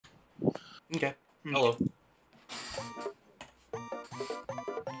Okay. Hello.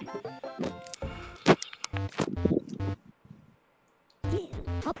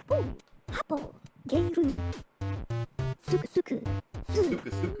 Suku.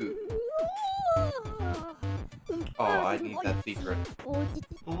 Oh, I need that secret.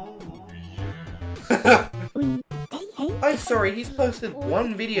 I'm sorry, he's posted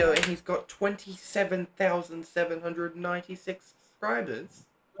one video and he's got 27,796 subscribers.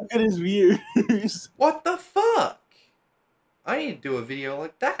 Look at his views. What the fuck? I need to do a video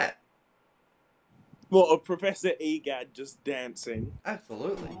like that. What, of Professor Egad just dancing?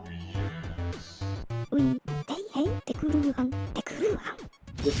 Absolutely.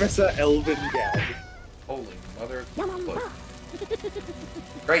 Professor Elvin Gad. Holy mother of God.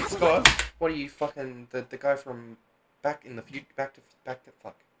 Great, Scott. What are you fucking the guy from Back in the Future? Back to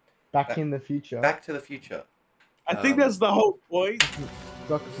in the Future. Back to the Future. I think that's the whole point.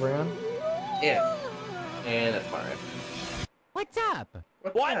 Doc Brown. Yeah. And that's my What's up?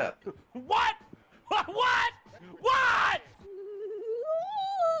 What's up? What? What?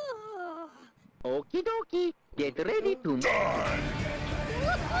 Okie dokie. Get ready to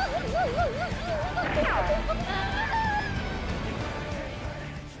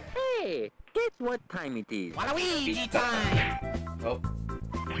Hey, guess what time it is? Waluigi time! Oh. What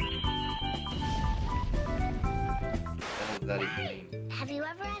the hell does that even mean? Have you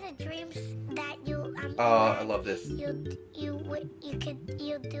ever had a dream that you I love this. you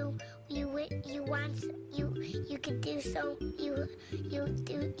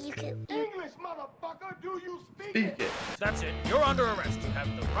could English, motherfucker, do you speak Speak it. That's it. You're under arrest. You have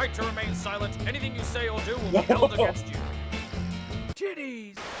the right to remain silent. Anything you say or do will be held against you.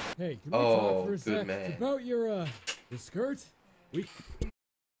 Titties! Hey, can we talk for a good sec man. about your skirt? We...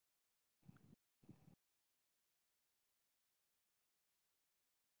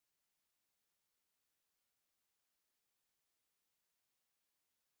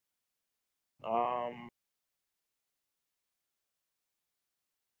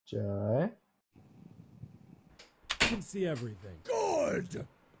 Jai. You can see everything. Good!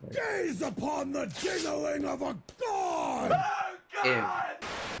 Gaze upon the jingling of a god! Ew.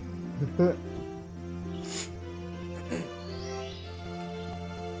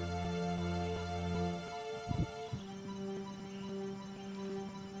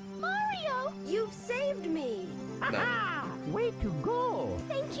 Mario, you've saved me. No. Way to go.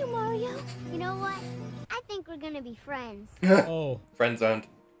 Thank you, Mario. You know what? I think we're gonna be friends. Oh, Friend zoned.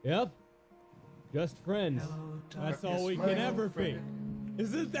 yep. Just friends. That's all we can ever be.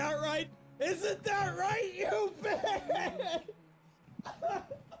 Isn't that right? Isn't that right, you bitch?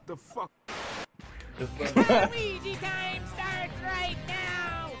 The fuck? Luigi time starts right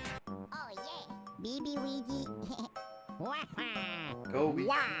now. Oh yeah, BB Ouija. Go we.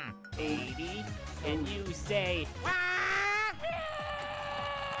 Baby, and you say wah.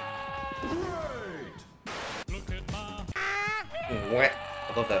 Look at my Wah.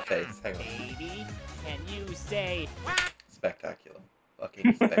 I love that face. Hang on. Baby, and you say wah. Spectacular.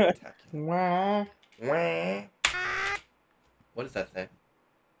 Fucking spectacular. Wah. Wah. What does that say?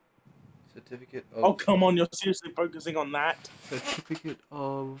 Certificate of... Oh, come on, you're seriously focusing on that? Certificate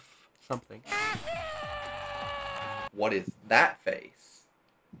of something. What is that face?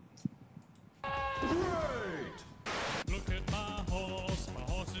 Look at my horse. My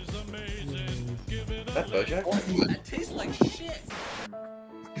horse is amazing. Give it Is that Bojack? That tastes like shit.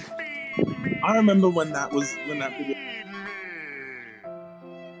 I remember when that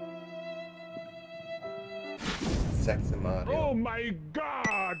video. ۘ긱csémówď. Oh my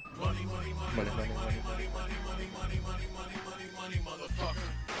god! Money, motherfucker.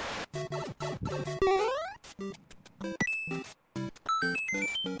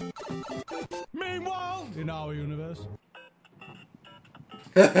 Meanwhile, in our universe.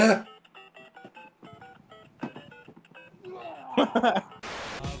 Have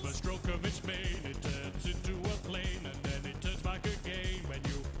a stroke of its mane. It turns into a plane, and then it turns back again when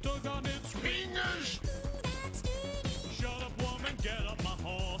you tug on its fingers. Shut up, woman. Get up my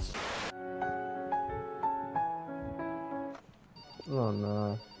horse. Oh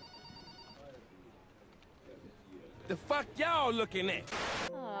no. The fuck y'all looking at?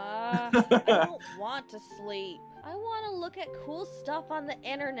 I don't want to sleep. I want to look at cool stuff on the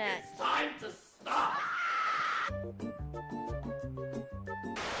internet. Time to stop!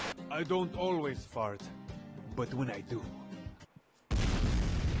 I don't always fart, but when I do.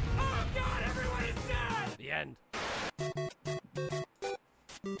 Oh god, everyone is dead! The end.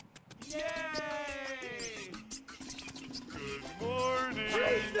 Yay! Good morning.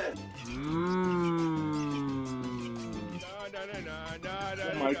 Jesus!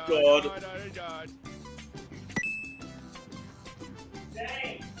 Oh my God.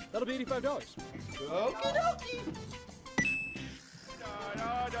 That'll be $85. Okie dokie.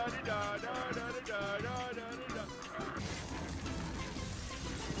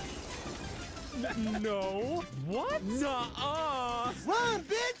 No. What? Nuh-uh. Run,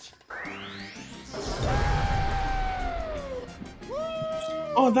 bitch!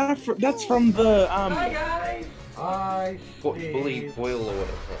 Oh, that's from the Hi guys. Hi. Bully Boyle or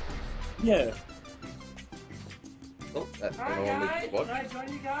whatever. Yeah. Oh, that's the one on the watch. Can I join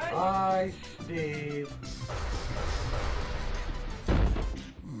you guys? Hi, Steve.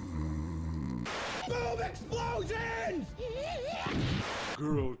 Boom explosions!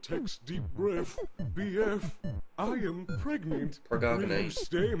 Girl, takes deep breath. BF, I am pregnant. Will you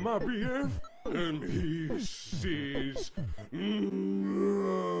stay my BF? And he says, no.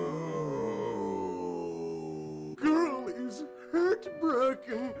 Girl is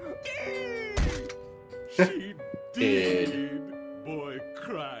heartbroken. She did. Boy,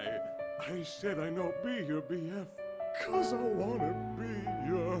 cry. I said I not be your BF. Cause I wanna be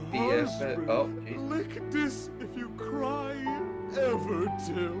your husband. Oh, Lick this if you cry ever,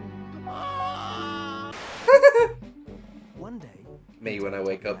 Tim. One day, Me when I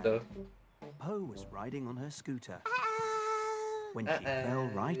wake up though. Poe was riding on her scooter when she fell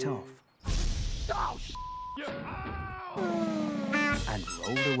right off and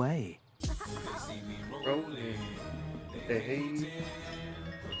rolled away. Rolling. Hey.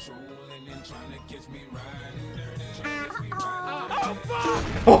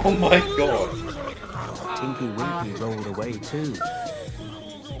 Oh my god. Tinky Winky rolled away too.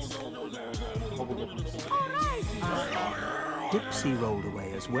 Dipsy rolled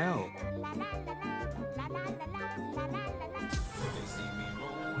away as well.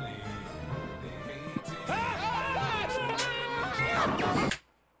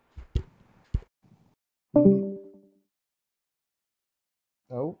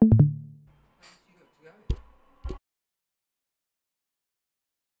 Oh.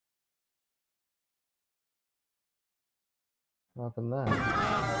 What happened there?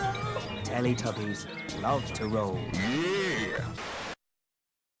 Teletubbies love to roll.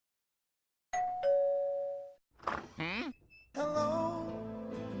 Hello?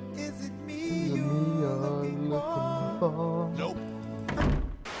 Is it me The you're me you're looking looking for? for. Nope.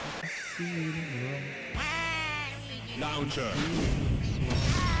 Launcher.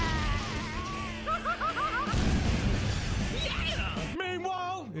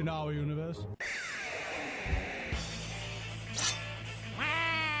 Meanwhile, in our universe.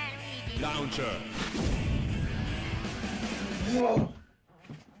 Launcher. Whoa.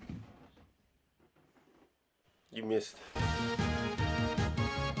 You missed.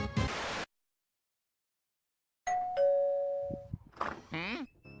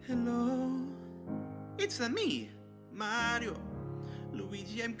 Hello, it's me, Mario.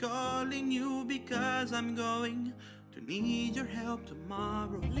 Luigi, I'm calling you because I'm going to need your help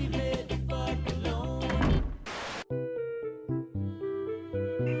tomorrow. Leave me the fuck alone.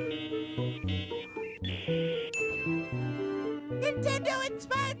 Nintendo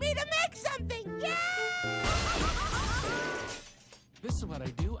inspired me to make something! Yeah! This is what I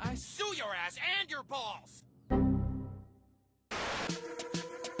do. I sue your ass and your balls!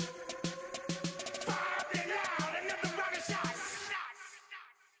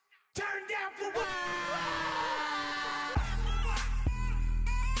 Turn down for what?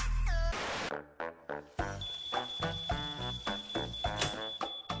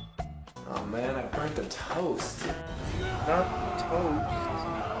 Oh man, I burnt the toast. Not toast.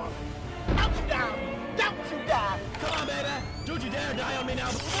 Don't you die! Don't you die! Come on, baby! Don't you dare die on me now!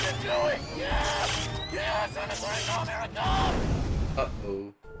 I'm gonna do it! Yeah! Yeah, celebrate America!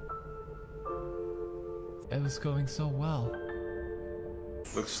 Uh-oh. It was going so well.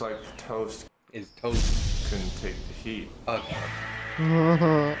 Looks like toast Is toast. couldn't take the heat. Okay.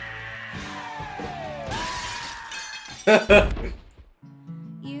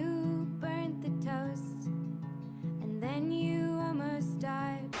 You burnt the toast, and then you almost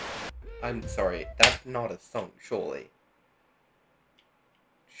died. I'm sorry, that's not a song, surely.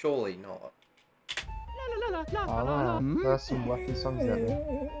 Surely not. There's some wacky songs out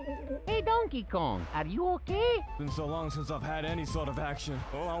there. Hey, Donkey Kong, are you okay? Been so long since I've had any sort of action.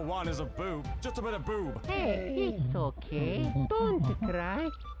 All I want is a boob. Just a bit of boob. Hey, it's okay. Don't cry.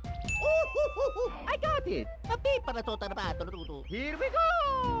 I got it! Here we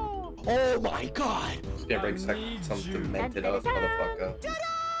go! Oh my god! It's gonna bring some demented ass motherfucker.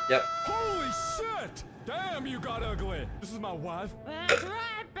 Yep. Holy shit! Damn, you got ugly! This is my wife? That's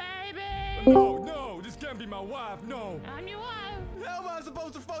right, baby! No, this can't be my wife, no. I'm your wife. How am I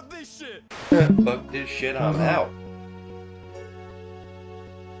supposed to fuck this shit? Fuck this shit, I'm out.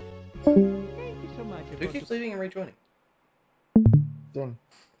 Thank you so much. Who keeps leaving and rejoining? Jen.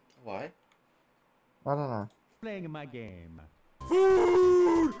 Why? I don't know. Playing my game.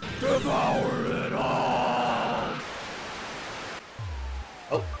 Food! Devour it all!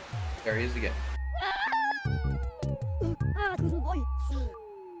 Oh, there he is again.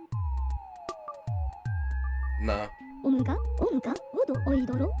 Nah.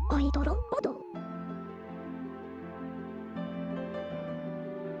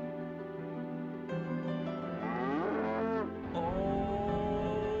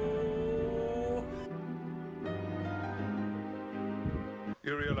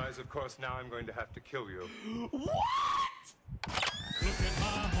 You realize, of course, now I'm going to have to kill you.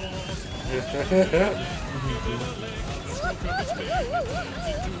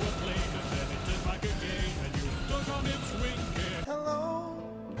 Hello.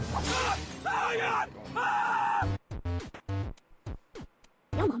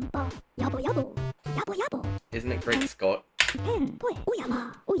 Isn't it Great Scott? I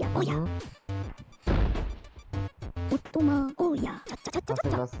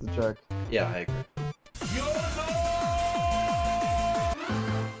think that's the joke. Yeah, I agree.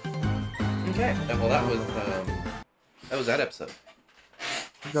 Okay, well that was that episode.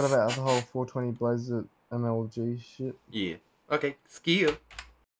 Forgot about the whole 420 Blazer MLG shit. Yeah. Okay, ski you.